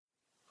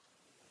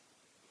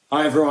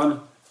Hi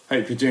everyone,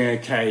 hope you're doing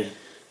okay.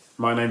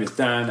 My name is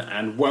Dan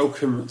and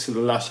welcome to the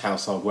Lush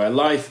household where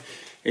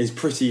life is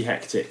pretty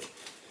hectic.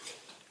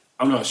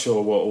 I'm not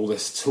sure what all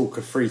this talk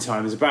of free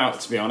time is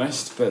about, to be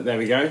honest, but there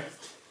we go.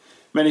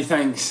 Many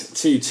thanks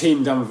to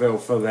Team Dunville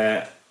for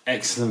their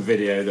excellent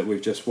video that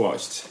we've just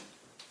watched.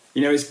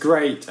 You know, it's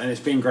great, and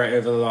it's been great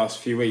over the last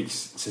few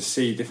weeks to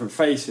see different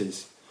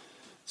faces.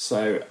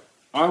 So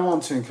I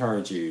want to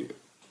encourage you.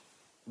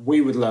 We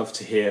would love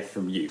to hear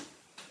from you.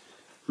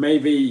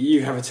 Maybe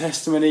you have a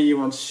testimony you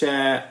want to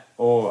share,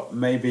 or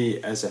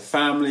maybe as a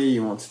family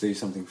you want to do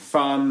something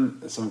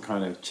fun, some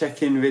kind of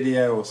check-in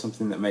video or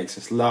something that makes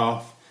us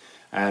laugh,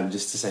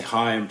 just to say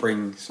hi and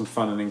bring some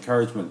fun and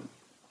encouragement.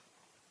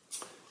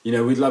 You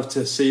know, we'd love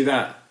to see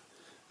that.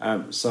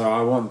 So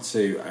I want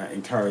to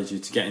encourage you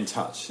to get in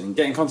touch and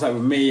get in contact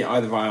with me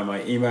either via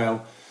my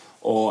email,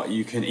 or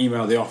you can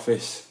email the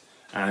office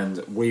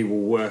and we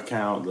will work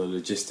out the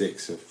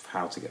logistics of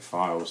how to get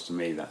files to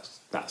me,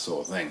 that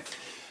sort of thing.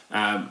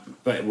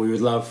 But we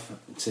would love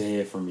to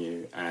hear from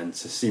you and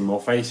to see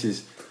more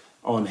faces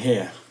on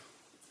here.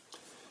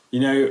 You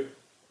know,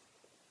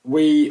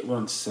 we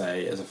want to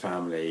say as a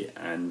family,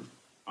 and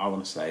I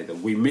want to say that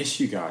we miss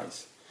you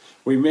guys.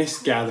 We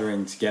miss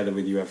gathering together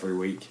with you every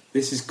week.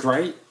 This is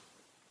great,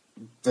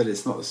 but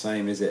it's not the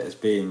same, is it, as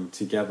being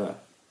together.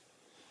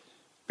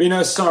 But you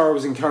know, Sarah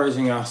was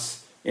encouraging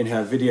us in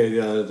her video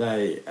the other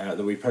day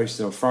that we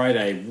posted on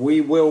Friday. We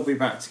will be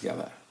back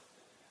together.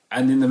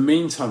 And in the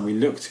meantime, we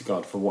look to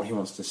God for what he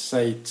wants to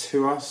say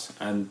to us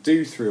and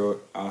do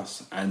through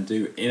us and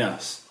do in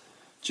us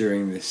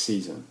during this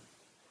season.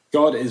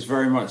 God is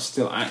very much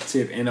still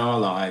active in our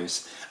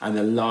lives and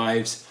the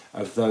lives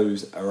of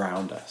those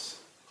around us.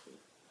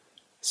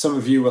 Some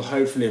of you will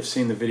hopefully have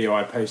seen the video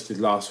I posted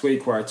last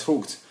week where I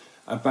talked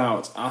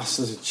about us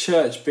as a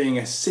church being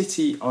a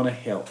city on a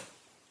hill.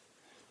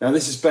 Now,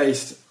 this is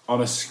based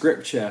on a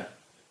scripture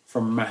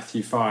from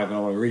Matthew 5, and I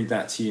want to read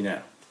that to you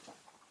now.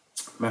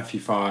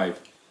 Matthew 5,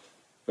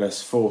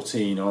 verse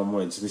 14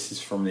 onwards. This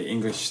is from the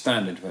English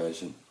Standard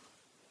Version.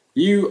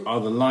 You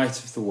are the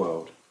light of the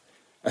world.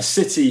 A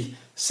city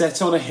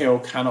set on a hill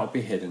cannot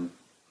be hidden.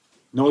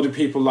 Nor do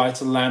people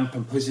light a lamp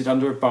and put it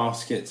under a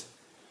basket,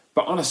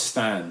 but on a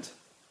stand,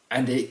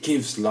 and it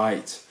gives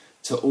light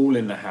to all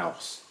in the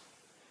house.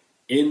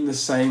 In the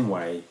same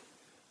way,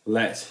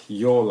 let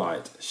your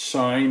light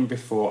shine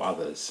before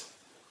others,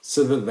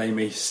 so that they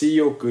may see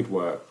your good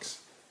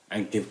works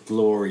and give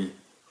glory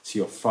to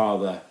your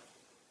Father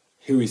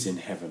who is in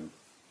heaven.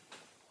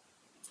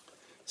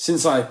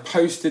 Since I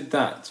posted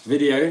that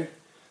video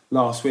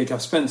last week,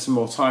 I've spent some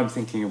more time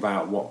thinking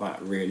about what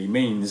that really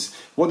means.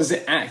 What does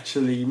it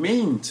actually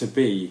mean to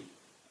be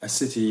a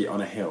city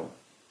on a hill?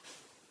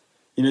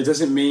 You know, does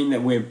it mean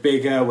that we're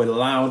bigger, we're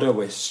louder,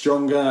 we're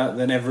stronger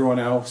than everyone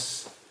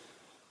else,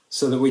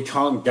 so that we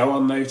can't go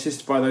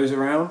unnoticed by those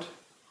around?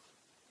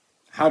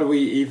 How do we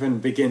even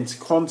begin to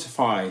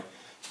quantify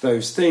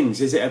those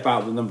things? Is it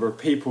about the number of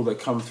people that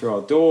come through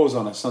our doors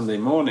on a Sunday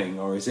morning,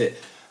 or is it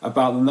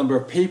about the number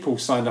of people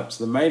signed up to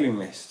the mailing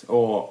list,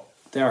 or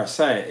dare I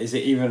say it, is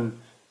it even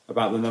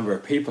about the number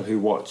of people who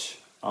watch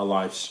our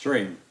live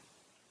stream?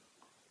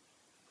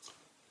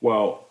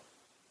 Well,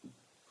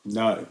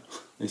 no,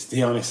 it's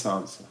the honest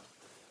answer.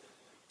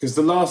 Because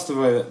the last of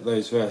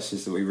those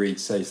verses that we read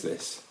says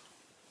this: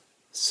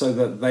 so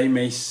that they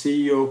may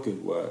see your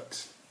good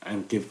works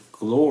and give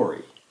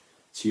glory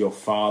to your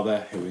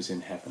Father who is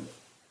in heaven.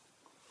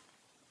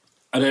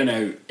 I don't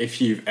know if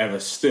you've ever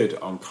stood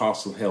on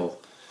Castle Hill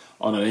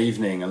on an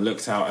evening and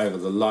looked out over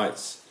the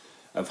lights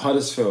of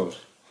Huddersfield,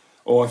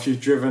 or if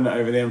you've driven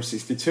over the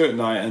M62 at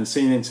night and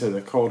seen into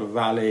the Calder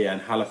Valley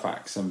and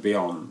Halifax and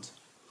beyond.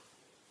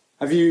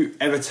 Have you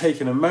ever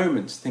taken a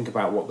moment to think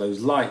about what those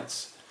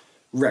lights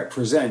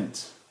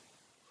represent?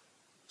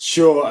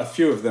 Sure, a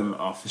few of them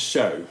are for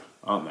show,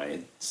 aren't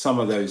they? Some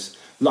of those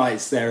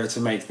lights there are to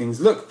make things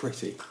look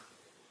pretty.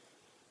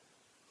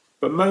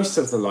 But most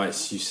of the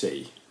lights you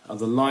see are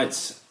the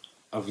lights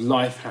of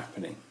life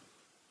happening.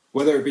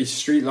 Whether it be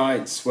street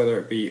lights, whether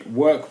it be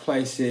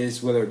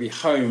workplaces, whether it be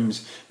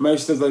homes,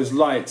 most of those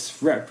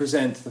lights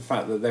represent the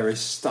fact that there is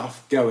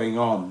stuff going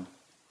on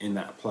in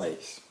that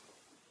place.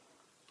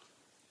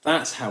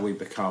 That's how we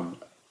become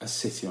a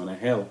city on a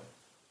hill.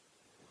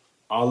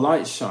 Our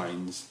light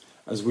shines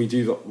as we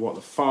do what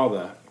the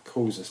Father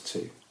calls us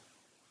to.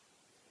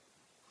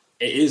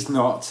 It is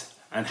not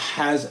and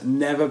has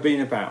never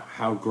been about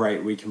how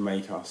great we can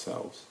make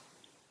ourselves.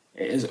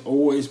 It has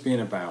always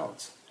been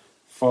about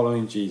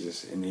following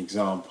Jesus in the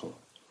example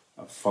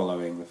of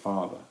following the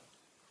Father.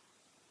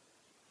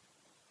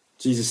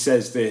 Jesus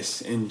says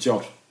this in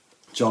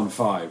John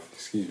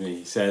 5,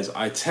 He says,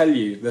 I tell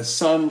you, the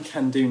Son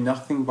can do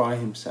nothing by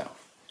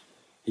himself.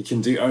 He can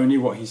do only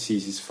what he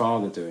sees his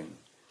Father doing.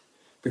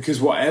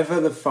 Because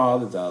whatever the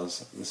Father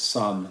does, the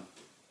Son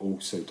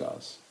also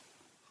does.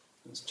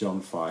 That's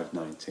John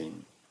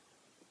 5:19.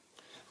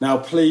 Now,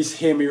 please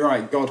hear me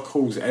right. God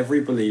calls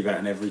every believer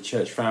and every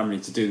church family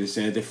to do this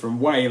in a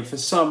different way. And for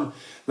some,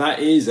 that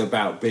is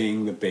about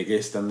being the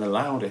biggest and the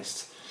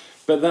loudest.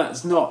 But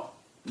that's not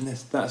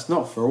that's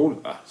not for all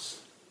of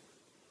us.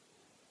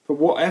 But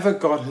whatever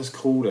God has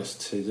called us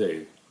to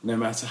do, no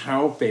matter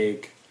how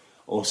big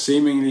or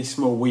seemingly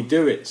small, we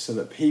do it so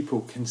that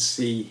people can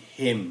see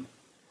him.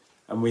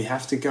 And we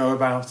have to go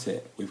about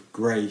it with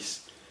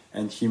grace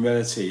and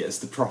humility. As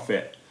the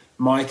prophet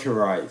Micah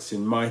writes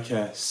in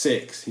Micah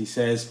 6, he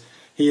says,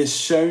 "He has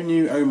shown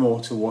you, O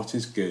mortal, what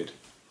is good.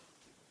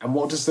 And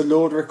what does the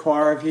Lord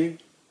require of you?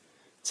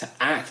 To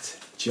act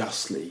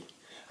justly,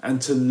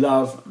 and to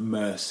love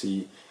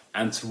mercy,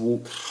 and to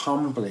walk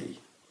humbly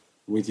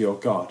with your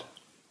God."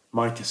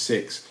 Micah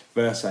 6,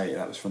 verse 8,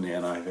 that was from the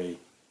NIV.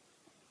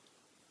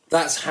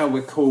 That's how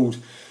we're called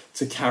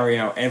to carry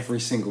out every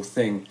single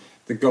thing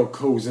that God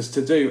calls us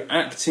to do,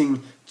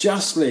 acting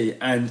justly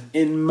and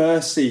in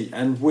mercy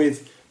and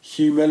with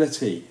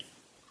humility.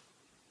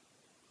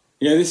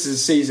 This is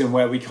a season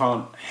where we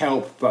can't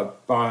help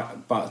but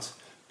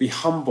be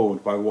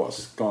humbled by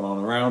what's gone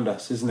on around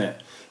us, isn't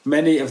it?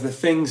 Many of the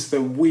things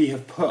that we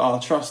have put our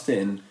trust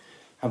in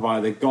have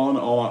either gone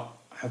or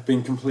have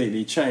been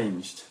completely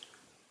changed.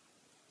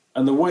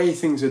 And the way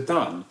things are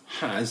done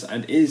has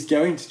and is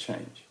going to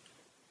change.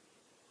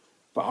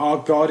 But our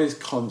God is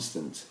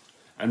constant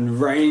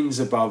and reigns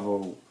above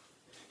all.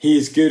 He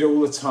is good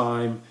all the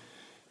time,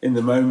 in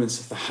the moments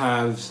of the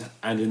haves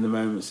and in the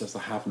moments of the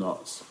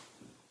have-nots.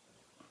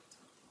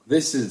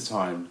 This is a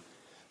time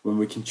when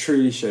we can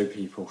truly show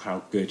people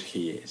how good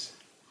he is.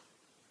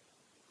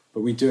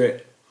 But we do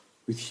it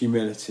with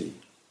humility.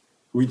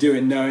 We do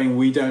it knowing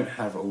we don't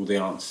have all the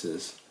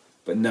answers,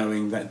 but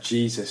knowing that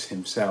Jesus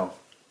himself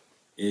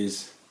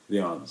is the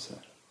answer.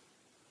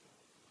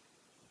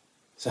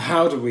 So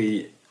how do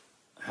we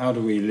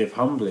live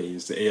humbly,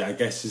 I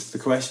guess is the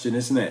question,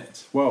 isn't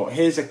it? Well,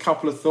 here's a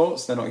couple of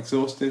thoughts. They're not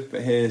exhaustive,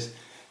 but here's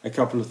a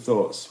couple of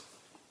thoughts.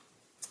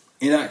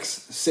 In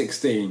Acts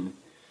 16,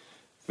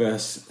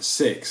 verse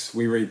 6,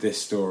 we read this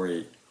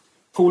story.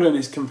 Paul and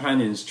his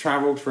companions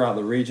travelled throughout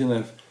the region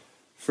of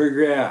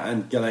Phrygia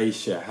and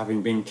Galatia,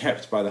 having been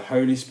kept by the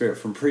Holy Spirit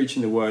from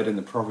preaching the word in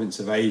the province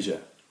of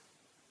Asia.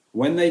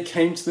 When they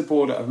came to the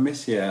border of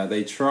Mysia,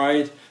 they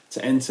tried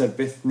to enter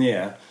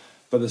Bithynia,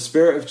 but the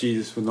Spirit of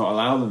Jesus would not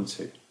allow them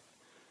to.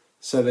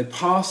 So they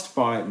passed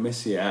by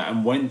Mysia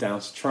and went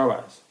down to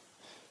Troas.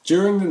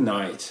 During the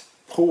night,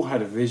 Paul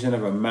had a vision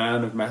of a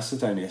man of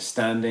Macedonia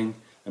standing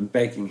and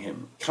begging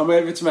him, "Come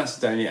over to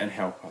Macedonia and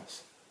help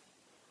us."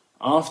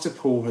 After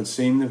Paul had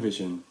seen the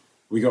vision,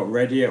 we got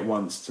ready at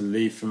once to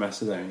leave for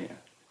Macedonia,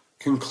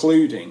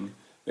 concluding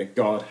that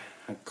God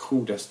had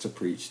called us to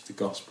preach the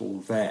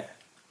gospel there.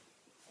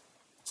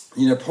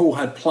 Paul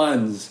had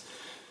plans.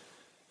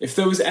 If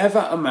there was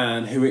ever a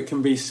man who it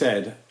can be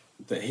said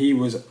that he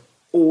was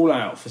all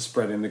out for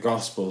spreading the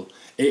gospel,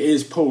 it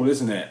is Paul,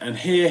 isn't it? And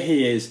here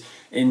he is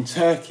in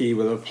Turkey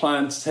with a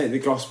plan to take the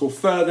gospel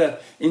further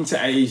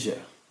into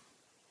Asia.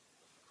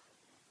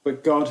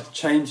 But God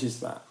changes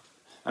that.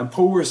 And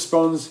Paul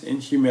responds in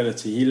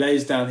humility. He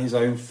lays down his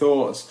own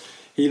thoughts,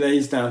 he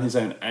lays down his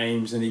own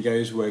aims, and he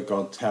goes where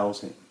God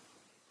tells him.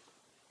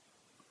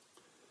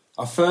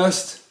 Our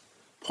first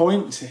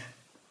point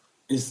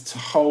is to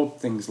hold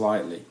things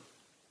lightly.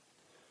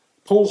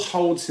 Paul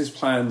holds his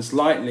plans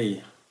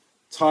lightly.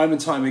 Time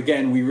and time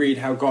again, we read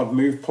how God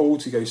moved Paul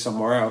to go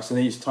somewhere else, and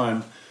each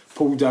time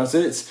Paul does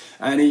it,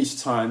 and each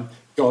time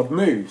God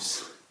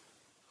moves.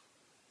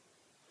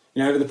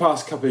 Over the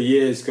past couple of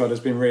years, God has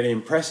been really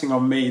impressing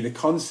on me the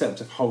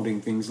concept of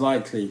holding things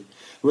lightly,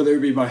 whether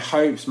it be my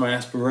hopes, my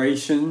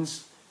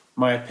aspirations,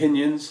 my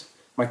opinions,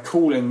 my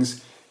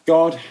callings.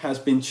 God has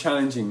been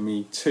challenging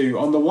me to,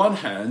 on the one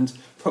hand,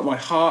 put my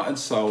heart and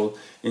soul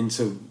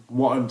into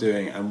what I'm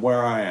doing and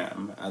where I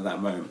am at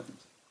that moment,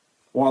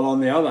 while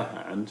on the other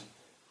hand,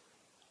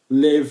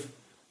 live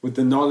with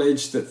the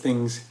knowledge that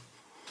things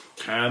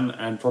can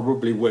and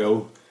probably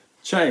will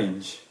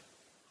change.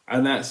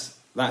 And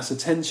that's a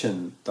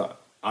tension that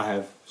I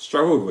have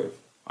struggled with.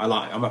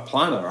 I'm a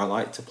planner. I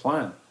like to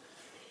plan.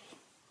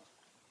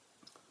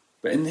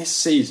 But in this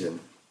season,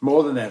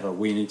 more than ever,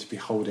 we need to be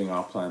holding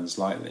our plans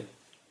lightly,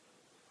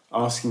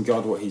 asking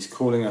God what he's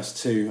calling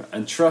us to,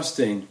 and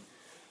trusting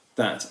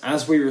that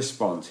as we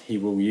respond, he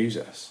will use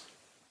us.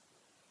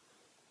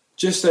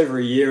 Just over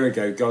a year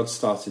ago, God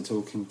started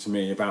talking to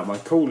me about my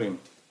calling.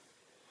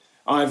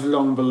 I've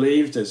long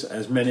believed,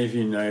 as many of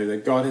you know,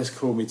 that God has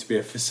called me to be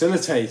a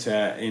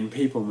facilitator in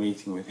people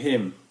meeting with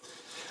him.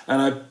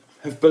 And I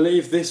have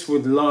believed this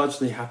would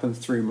largely happen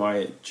through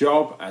my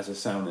job as a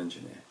sound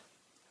engineer.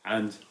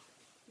 And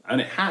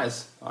it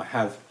has. I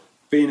have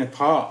been a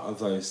part of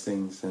those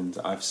things, and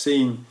I've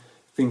seen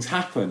things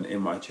happen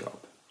in my job.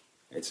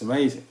 It's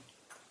amazing.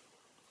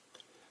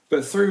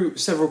 But through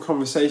several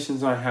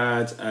conversations I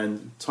had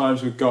and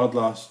times with God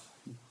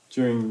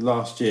during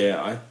last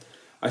year,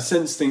 I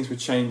sensed things were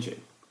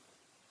changing.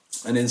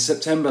 And in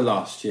September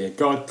last year,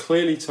 God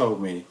clearly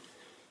told me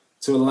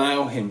to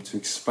allow him to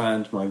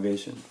expand my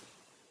vision.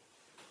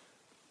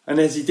 And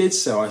as he did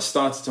so, I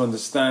started to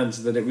understand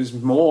that it was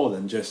more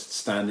than just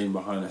standing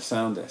behind a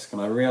sound desk.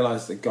 And I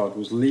realised that God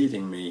was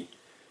leading me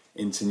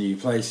into new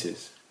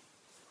places.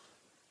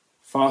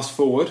 Fast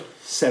forward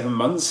 7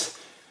 months,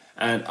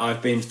 and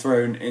I've been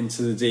thrown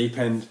into the deep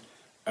end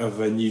of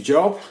a new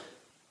job,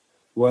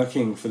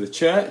 working for the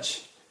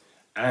church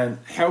and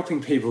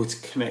helping people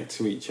to connect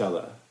to each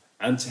other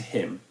and to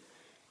Him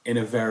in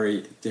a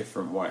very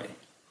different way.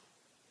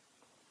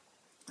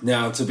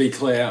 Now, to be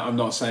clear, I'm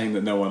not saying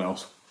that no one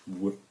else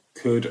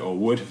could or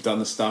would have done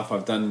the stuff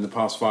I've done in the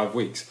past 5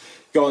 weeks.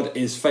 God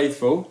is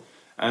faithful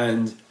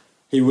and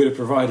He would have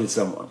provided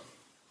someone.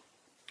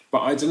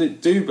 But I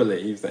do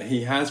believe that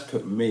He has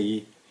put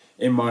me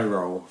in my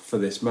role for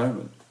this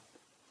moment.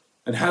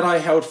 And had I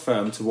held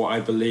firm to what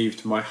I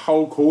believed my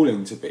whole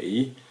calling to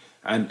be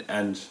and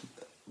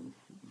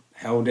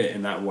held it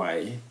in that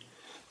way,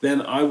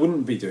 then I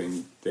wouldn't be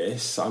doing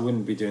this. I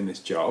wouldn't be doing this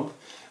job.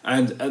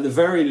 And at the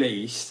very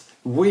least,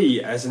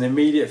 we as an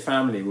immediate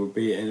family would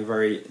be in a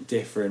very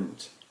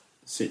different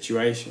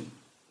situation.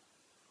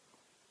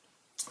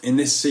 In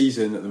this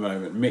season at the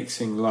moment,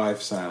 mixing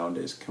live sound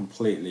is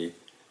completely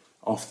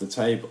off the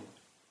table.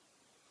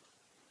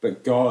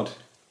 But God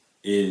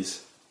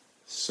is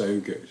so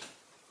good.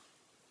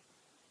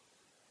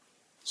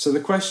 So the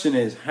question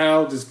is,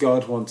 how does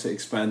God want to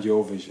expand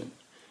your vision?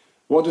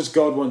 What does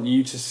God want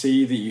you to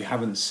see that you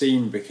haven't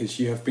seen because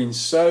you have been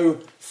so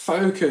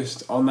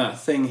focused on that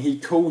thing He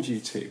called you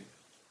to?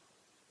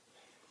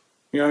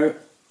 You know,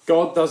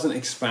 God doesn't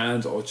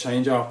expand or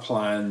change our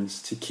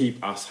plans to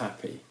keep us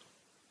happy.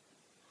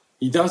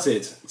 He does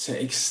it to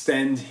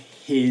extend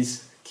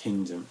His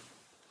kingdom.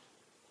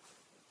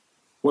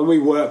 When we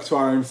work to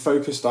our own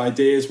focused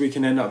ideas, we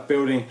can end up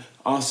building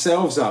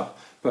ourselves up.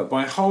 But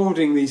by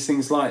holding these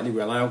things lightly,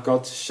 we allow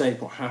God to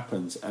shape what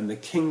happens, and the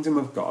kingdom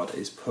of God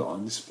is put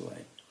on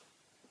display.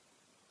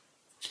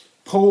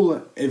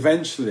 Paul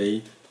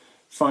eventually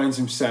finds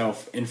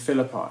himself in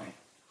Philippi.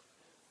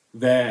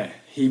 There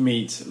he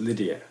meets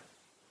Lydia,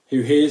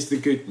 who hears the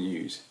good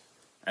news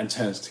and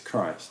turns to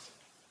Christ.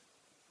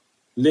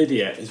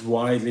 Lydia is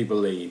widely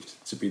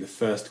believed to be the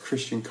first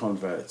Christian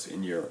convert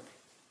in Europe.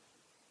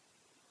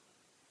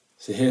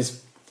 So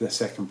here's the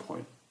second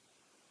point.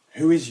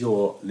 Who is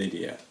your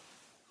Lydia?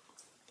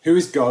 Who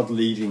is God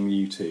leading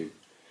you to?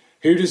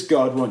 Who does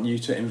God want you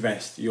to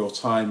invest your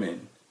time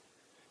in?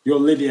 Your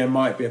Lydia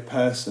might be a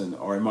person,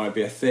 or it might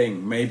be a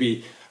thing,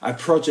 maybe a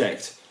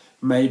project,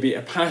 maybe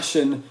a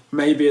passion,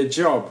 maybe a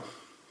job.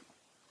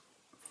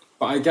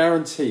 But I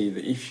guarantee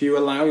that if you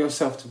allow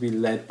yourself to be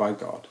led by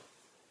God,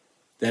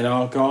 then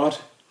our God,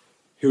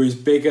 who is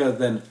bigger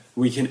than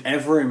we can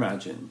ever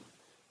imagine,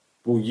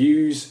 will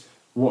use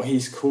what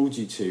He's called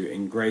you to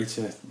in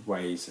greater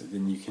ways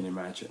than you can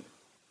imagine.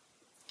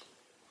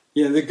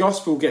 You know, the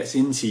gospel gets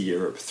into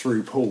Europe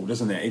through Paul,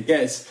 doesn't it? It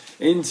gets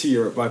into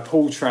Europe by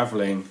Paul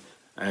travelling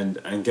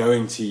and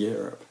going to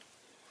Europe.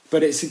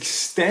 But it's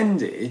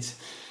extended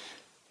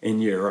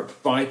in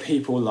Europe by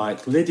people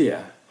like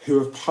Lydia, who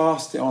have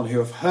passed it on, who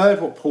have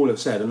heard what Paul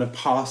has said and have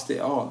passed it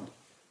on.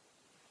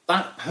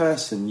 That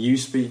person you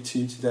speak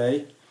to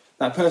today,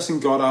 that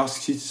person God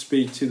asks you to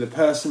speak to, the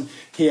person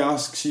He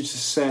asks you to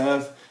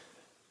serve,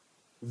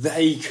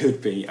 they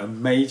could be a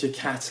major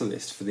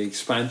catalyst for the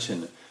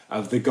expansion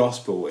of the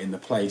gospel in the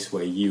place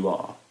where you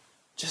are.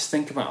 Just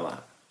think about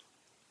that.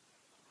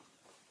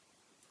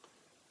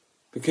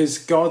 Because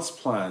God's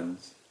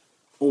plans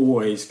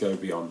always go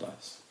beyond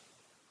us.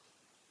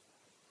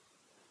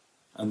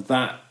 And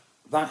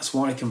that's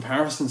why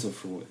comparisons are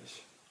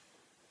foolish.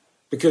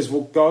 Because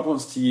God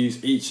wants to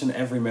use each and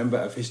every member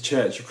of His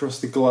church across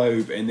the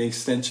globe in the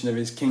extension of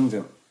His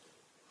kingdom.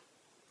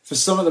 For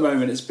some at the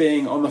moment, it's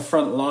being on the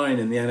front line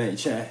in the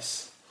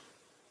NHS.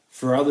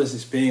 For others,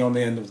 it's being on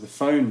the end of the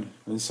phone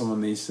when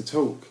someone needs to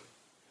talk.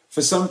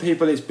 For some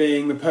people, it's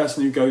being the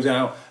person who goes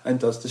out and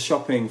does the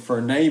shopping for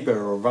a neighbour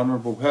or a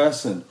vulnerable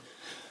person.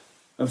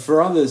 And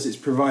for others, it's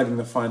providing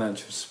the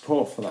financial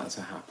support for that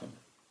to happen.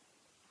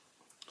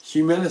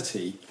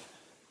 Humility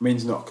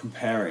means not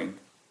comparing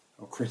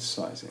or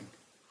criticising.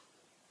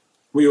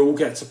 We all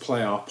get to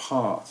play our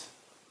part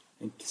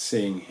in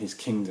seeing His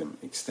kingdom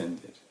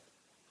extended.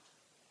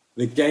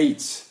 The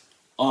gates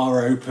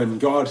are open.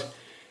 God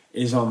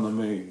is on the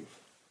move.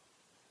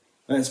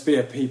 Let's be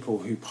a people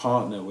who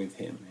partner with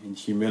Him in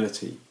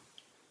humility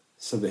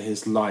so that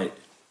His light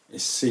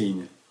is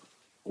seen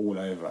all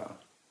over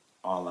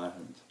our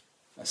land.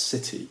 A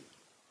city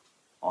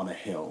on a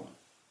hill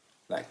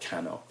that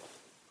cannot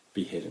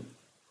be hidden.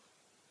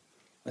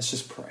 Let's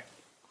just pray.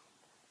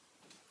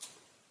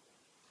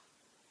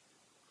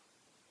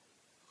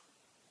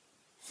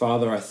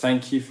 Father, I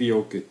thank You for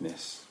Your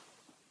goodness.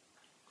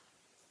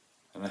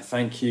 And I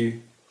thank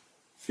You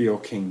for Your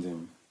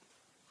kingdom.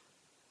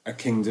 A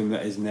kingdom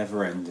that is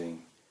never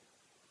ending.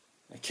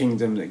 A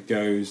kingdom that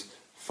goes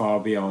far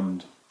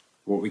beyond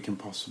what we can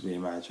possibly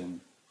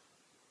imagine.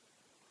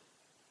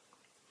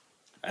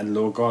 And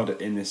Lord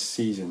God, in this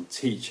season,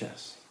 teach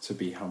us to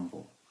be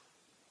humble.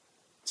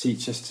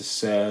 Teach us to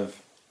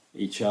serve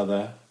each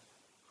other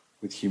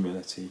with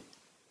humility.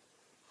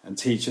 And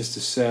teach us to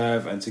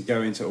serve and to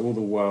go into all the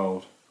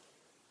world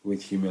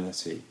with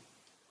humility.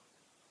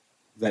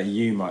 That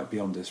You might be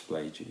on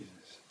display, Jesus.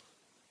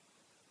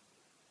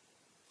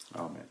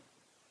 Amen.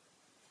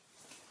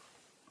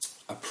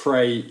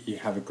 pray you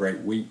have a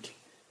great week,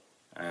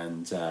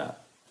 and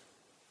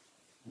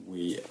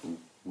we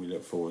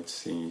look forward to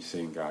seeing you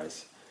soon,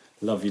 guys.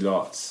 Love you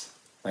lots.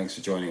 Thanks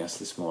for joining us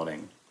this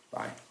morning.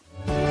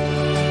 Bye.